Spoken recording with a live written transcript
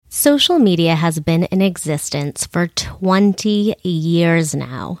Social media has been in existence for 20 years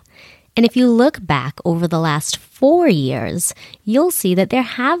now. And if you look back over the last 4 years, you'll see that there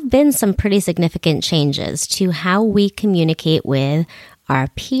have been some pretty significant changes to how we communicate with our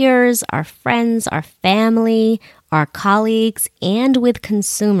peers, our friends, our family, our colleagues, and with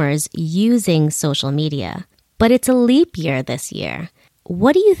consumers using social media. But it's a leap year this year.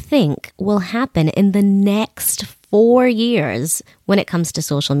 What do you think will happen in the next 4 years when it comes to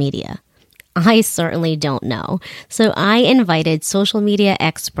social media? I certainly don't know. So I invited social media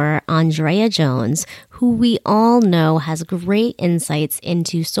expert Andréa Jones, who we all know has great insights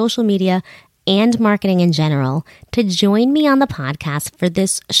into social media and marketing in general, to join me on the podcast for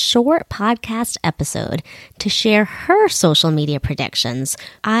this short podcast episode to share her social media predictions.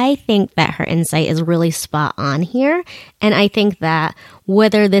 I think that her insight is really spot on here. And I think that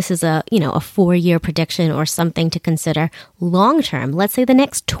whether this is a 4-year prediction or something to consider long term, let's say the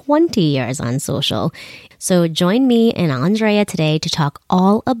next 20 years on social. So join me and Andréa today to talk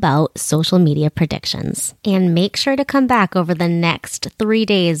all about social media predictions. And make sure to come back over the next 3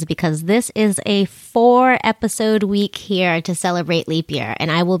 days because this is a 4-episode week here to celebrate leap year.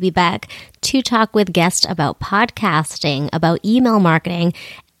 And I will be back to talk with guests about podcasting, about email marketing,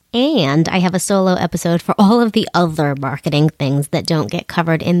 and I have a solo episode for all of the other marketing things that don't get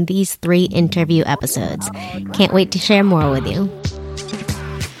covered in these 3 interview episodes. Can't wait to share more with you.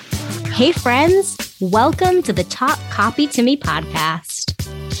 Hey friends, welcome to the Talk Copy to Me podcast.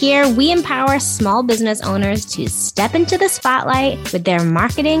 Here we empower small business owners to step into the spotlight with their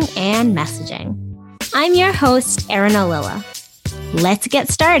marketing and messaging. I'm your host, Erin Olilla. Let's get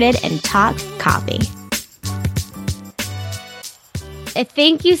started and talk copy.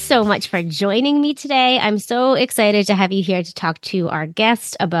 Thank you so much for joining me today. I'm so excited to have you here to talk to our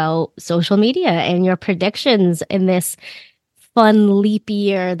guest about social media and your predictions in this fun leap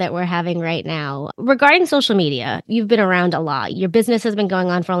year that we're having right now. Regarding social media, you've been around a lot. Your business has been going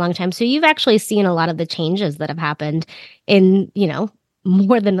on for a long time. So you've actually seen a lot of the changes that have happened in,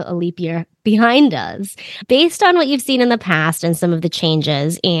 more than a leap year behind us. Based on what you've seen in the past and some of the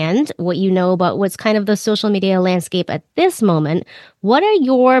changes and what you know about what's kind of the social media landscape at this moment, what are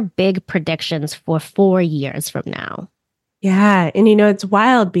your big predictions for 4 years from now? Yeah. And it's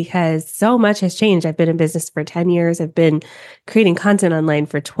wild because so much has changed. I've been in business for 10 years. I've been creating content online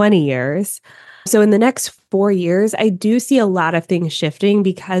for 20 years. So in the next 4 years, I do see a lot of things shifting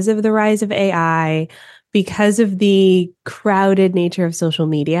because of the rise of AI, because of the crowded nature of social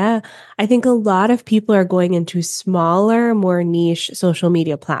media. I think a lot of people are going into smaller, more niche social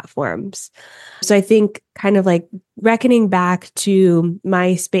media platforms. So I think kind of like reckoning back to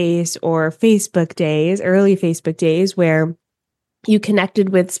MySpace or Facebook days, early Facebook days, where you connected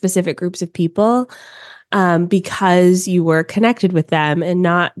with specific groups of people because you were connected with them and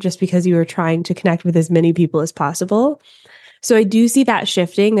not just because you were trying to connect with as many people as possible. So I do see that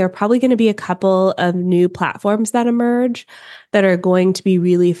shifting. There are probably going to be a couple of new platforms that emerge that are going to be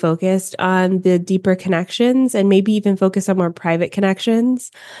really focused on the deeper connections and maybe even focus on more private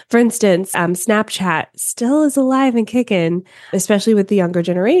connections. For instance, Snapchat still is alive and kicking, especially with the younger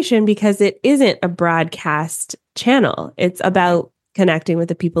generation, because it isn't a broadcast channel. It's about connecting with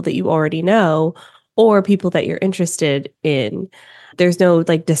the people that you already know or people that you're interested in. There's no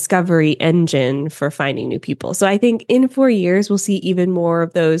discovery engine for finding new people. So I think in 4 years, we'll see even more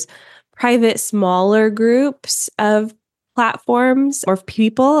of those private, smaller groups of platforms or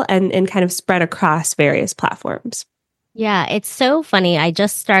people and kind of spread across various platforms. Yeah, it's so funny. I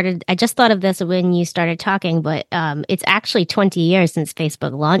just thought of this when you started talking, but it's actually 20 years since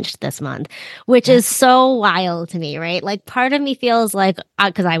Facebook launched this month, which is so wild to me, right? Like part of me feels like,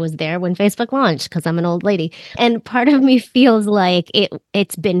 because I was there when Facebook launched, because I'm an old lady, and part of me feels like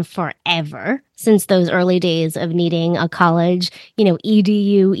it's been forever since those early days of needing a college,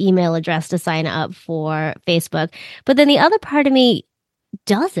 EDU email address to sign up for Facebook. But then the other part of me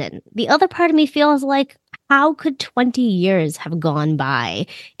doesn't. The other part of me feels like, how could 20 years have gone by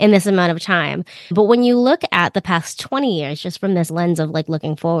in this amount of time? But when you look at the past 20 years, just from this lens of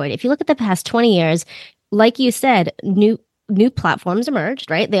looking forward, if you look at the past 20 years, like you said, new platforms emerged,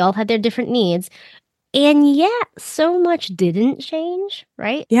 right? They all had their different needs. And yet so much didn't change,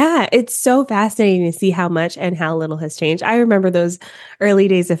 right? Yeah, it's so fascinating to see how much and how little has changed. I remember those early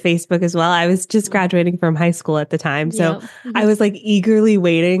days of Facebook as well. I was just graduating from high school at the time. So I was eagerly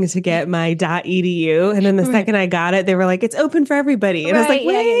waiting to get my .edu. And then the second I got it, they were like, it's open for everybody. And I was like,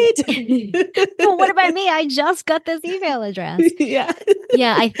 wait. Well, what about me? I just got this email address. Yeah.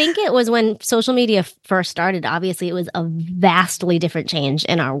 Yeah, I think it was when social media first started. Obviously, it was a vastly different change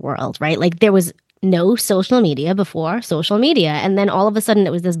in our world, right? There was know social media before social media. And then all of a sudden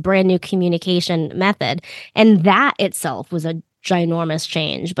it was this brand new communication method. And that itself was a ginormous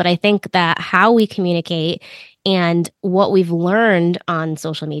change. But I think that how we communicate and what we've learned on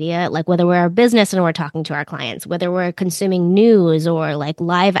social media, like whether we're a business and we're talking to our clients, whether we're consuming news or like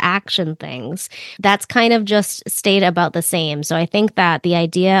live action things, that's kind of just stayed about the same. So I think that the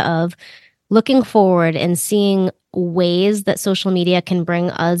idea of looking forward and seeing ways that social media can bring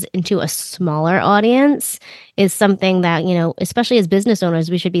us into a smaller audience is something that, especially as business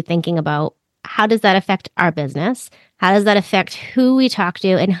owners, we should be thinking about. How does that affect our business? How does that affect who we talk to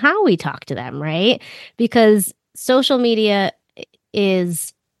and how we talk to them, right? Because social media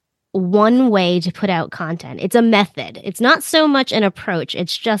is one way to put out content. It's a method. It's not so much an approach.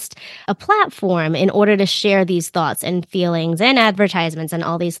 It's just a platform in order to share these thoughts and feelings and advertisements and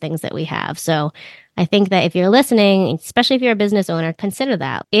all these things that we have. So I think that if you're listening, especially if you're a business owner, consider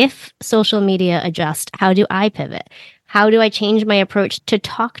that. If social media adjusts, how do I pivot? How do I change my approach to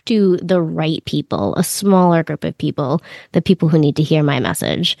talk to the right people, a smaller group of people, the people who need to hear my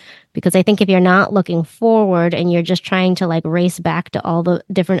message? Because I think if you're not looking forward and you're just trying to like race back to all the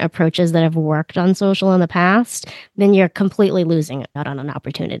different approaches that have worked on social in the past, then you're completely losing out on an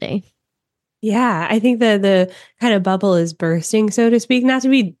opportunity. Yeah, I think the kind of bubble is bursting, so to speak, not to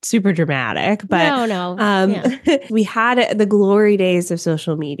be super dramatic, but No. Yeah. we had the glory days of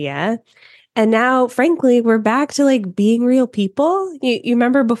social media. And now, frankly, we're back to like being real people. You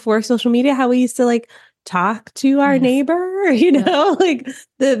remember before social media, how we used to like talk to our Yes. neighbor, Yeah. like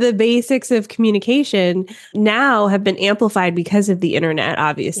the basics of communication now have been amplified because of the internet, Yeah.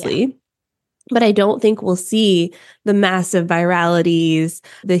 obviously. But I don't think we'll see the massive viralities,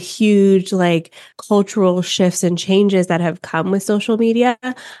 the huge like cultural shifts and changes that have come with social media.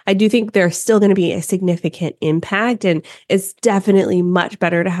 I do think there's still going to be a significant impact. And it's definitely much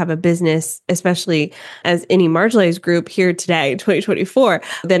better to have a business, especially as any marginalized group here today, 2024,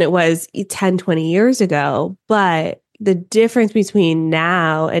 than it was 10, 20 years ago. But the difference between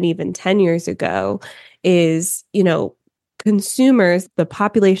now and even 10 years ago is, consumers, the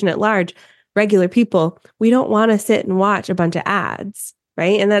population at large, regular people, we don't want to sit and watch a bunch of ads,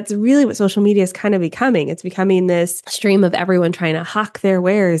 right? And that's really what social media is kind of becoming. It's becoming this stream of everyone trying to hawk their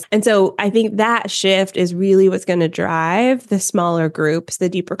wares. And so I think that shift is really what's going to drive the smaller groups, the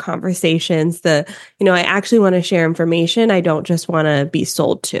deeper conversations, I actually want to share information. I don't just want to be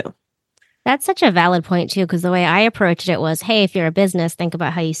sold to. That's such a valid point, too, because the way I approached it was, hey, if you're a business, think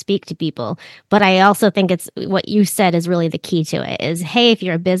about how you speak to people. But I also think it's what you said is really the key to it is, hey, if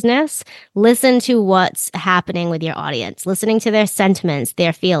you're a business, listen to what's happening with your audience, listening to their sentiments,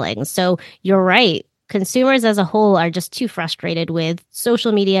 their feelings. So you're right. Consumers as a whole are just too frustrated with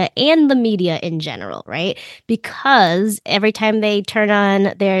social media and the media in general, right? Because every time they turn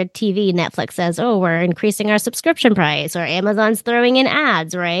on their TV, Netflix says, oh, we're increasing our subscription price, or Amazon's throwing in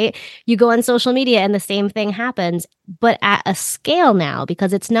ads, right? You go on social media and the same thing happens, but at a scale now,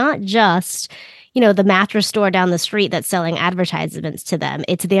 because it's not just the mattress store down the street that's selling advertisements to them.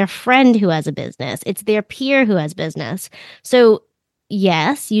 It's their friend who has a business. It's their peer who has business. So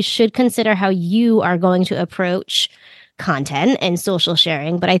yes, you should consider how you are going to approach content and social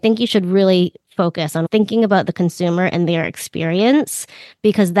sharing, but I think you should really focus on thinking about the consumer and their experience,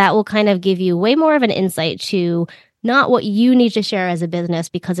 because that will kind of give you way more of an insight to not what you need to share as a business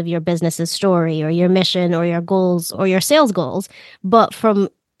because of your business's story or your mission or your goals or your sales goals, but from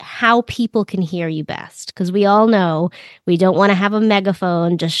how people can hear you best. Because we all know we don't want to have a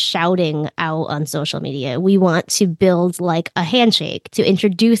megaphone just shouting out on social media. We want to build like a handshake, to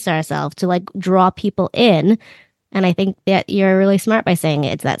introduce ourselves, to like draw people in. And I think that you're really smart by saying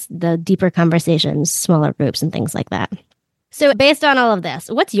it. That's the deeper conversations, smaller groups, and things like that. So, based on all of this,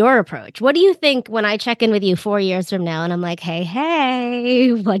 what's your approach? What do you think when I check in with you 4 years from now and I'm like,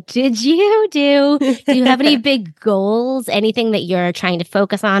 hey, what did you do? Do you have any big goals? Anything that you're trying to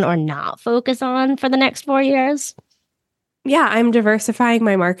focus on or not focus on for the next 4 years? Yeah, I'm diversifying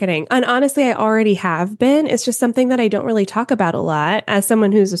my marketing. And honestly, I already have been. It's just something that I don't really talk about a lot. As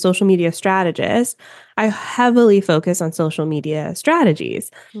someone who's a social media strategist, I heavily focus on social media strategies.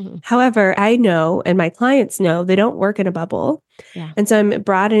 Mm-hmm. However, I know, and my clients know, they don't work in a bubble. Yeah. And so I'm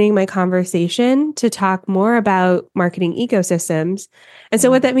broadening my conversation to talk more about marketing ecosystems. And so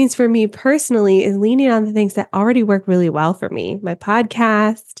what that means for me personally is leaning on the things that already work really well for me. My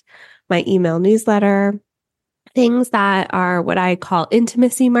podcast, my email newsletter, things that are what I call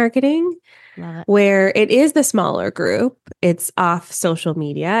intimacy marketing. Love it. where it is the smaller group. It's off social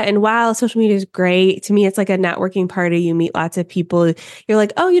media. And while social media is great, to me, it's like a networking party. You meet lots of people. You're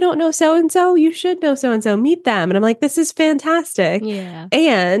like, oh, you don't know so-and-so? You should know so-and-so. Meet them. And I'm like, this is fantastic. Yeah.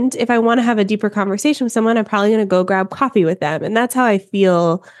 And if I want to have a deeper conversation with someone, I'm probably going to go grab coffee with them. And that's how I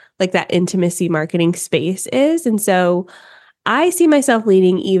feel like that intimacy marketing space is. And so I see myself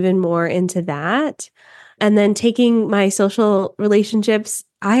leading even more into that. And then taking my social relationships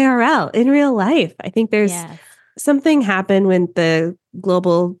IRL in real life. I think there's something happened when the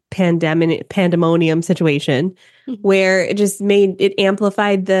global pandemonium situation where it just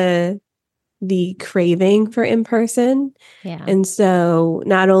amplified the craving for in person. Yeah. And so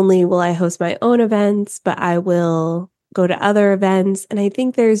not only will I host my own events, but I will go to other events. And I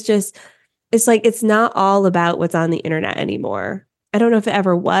think it's like, it's not all about what's on the internet anymore. I don't know if it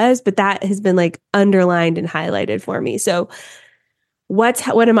ever was, but that has been like underlined and highlighted for me. So what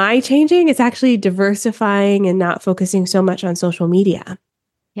am I changing? It's actually diversifying and not focusing so much on social media.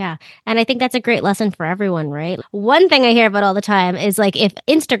 Yeah. And I think that's a great lesson for everyone, right? One thing I hear about all the time is like if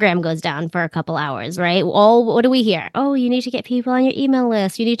Instagram goes down for a couple hours, right? What do we hear? Oh, you need to get people on your email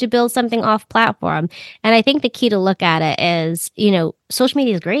list. You need to build something off platform. And I think the key to look at it is, social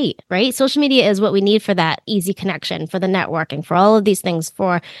media is great, right? Social media is what we need for that easy connection, for the networking, for all of these things,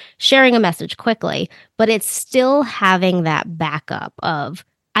 for sharing a message quickly. But it's still having that backup of,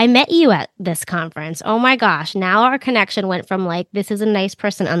 I met you at this conference. Oh my gosh. Now our connection went from like, this is a nice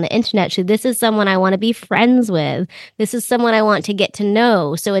person on the internet to this is someone I want to be friends with. This is someone I want to get to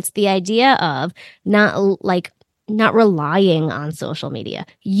know. So it's the idea of not relying on social media,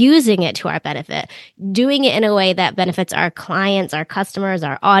 using it to our benefit, doing it in a way that benefits our clients, our customers,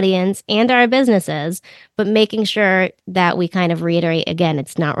 our audience, and our businesses, but making sure that we kind of reiterate again,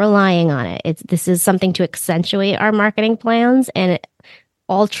 it's not relying on it. This is something to accentuate our marketing plans, and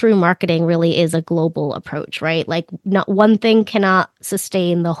all true marketing really is a global approach, right? Like not one thing cannot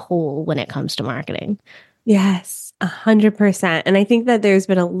sustain the whole when it comes to marketing. Yes, 100%. And I think that there's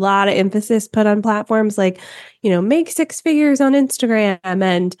been a lot of emphasis put on platforms like, make 6 figures on Instagram.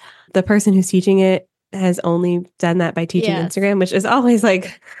 And the person who's teaching it has only done that by teaching Instagram, which is always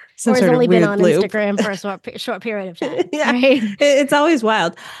like some sort of weird been on loop. Instagram for a short period of time. Yeah, right? It's always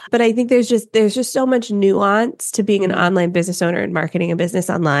wild. But I think there's just so much nuance to being an online business owner and marketing a business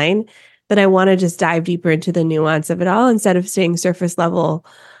online that I want to just dive deeper into the nuance of it all instead of staying surface level,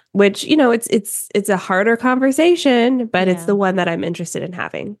 which, it's a harder conversation, but it's the one that I'm interested in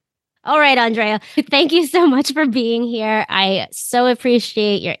having. All right, Andrea, thank you so much for being here. I so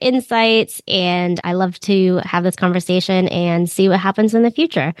appreciate your insights, and I love to have this conversation and see what happens in the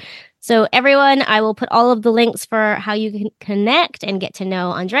future. So everyone, I will put all of the links for how you can connect and get to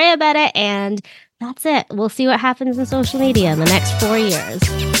know Andrea better, and that's it. We'll see what happens in social media in the next 4 years.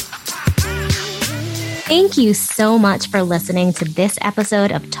 Thank you so much for listening to this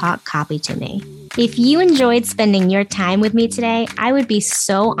episode of Talk Copy to Me. If you enjoyed spending your time with me today, I would be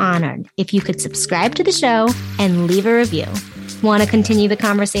so honored if you could subscribe to the show and leave a review. Want to continue the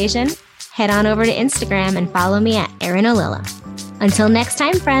conversation? Head on over to Instagram and follow me at Erin Olilla. Until next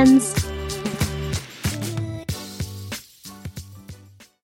time, friends.